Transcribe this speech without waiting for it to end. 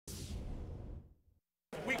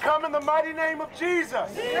come in the mighty name of Jesus.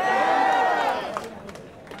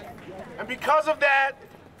 And because of that,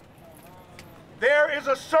 there is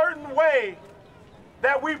a certain way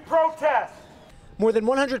that we protest. More than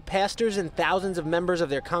 100 pastors and thousands of members of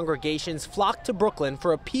their congregations flocked to Brooklyn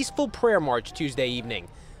for a peaceful prayer march Tuesday evening.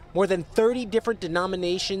 More than 30 different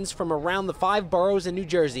denominations from around the 5 boroughs in New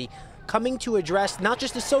Jersey coming to address not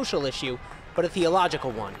just a social issue, but a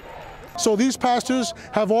theological one. So these pastors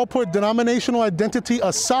have all put denominational identity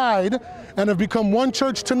aside and have become one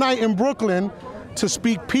church tonight in Brooklyn to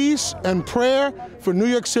speak peace and prayer for New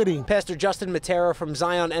York City. Pastor Justin Matera from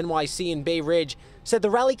Zion NYC in Bay Ridge said the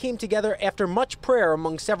rally came together after much prayer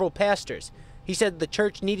among several pastors. He said the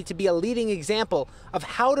church needed to be a leading example of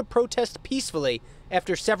how to protest peacefully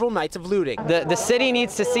after several nights of looting. The city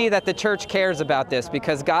needs to see that the church cares about this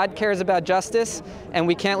because God cares about justice, and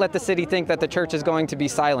we can't let the city think that the church is going to be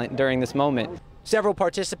silent during this moment. Several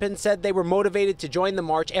participants said they were motivated to join the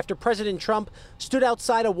march after President Trump stood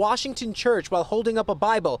outside a Washington church while holding up a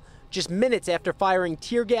Bible just minutes after firing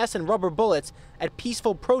tear gas and rubber bullets at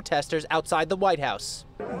peaceful protesters outside the White House.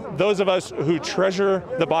 Those of us who treasure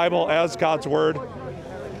the Bible as God's Word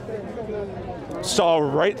saw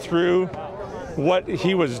right through what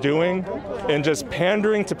he was doing and just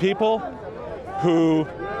pandering to people who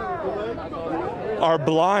are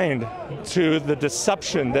blind to the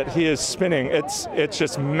deception that he is spinning. It's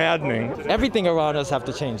just maddening. Everything around us have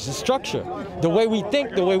to change. The structure, the way we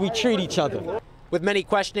think, the way we treat each other. With many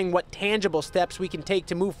questioning what tangible steps we can take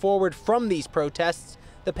to move forward from these protests,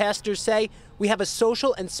 the pastors say we have a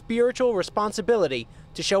social and spiritual responsibility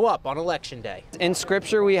to show up on Election Day. In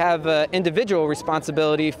Scripture, we have individual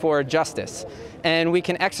responsibility for justice, and we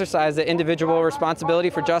can exercise the individual responsibility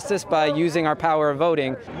for justice by using our power of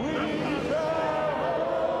voting.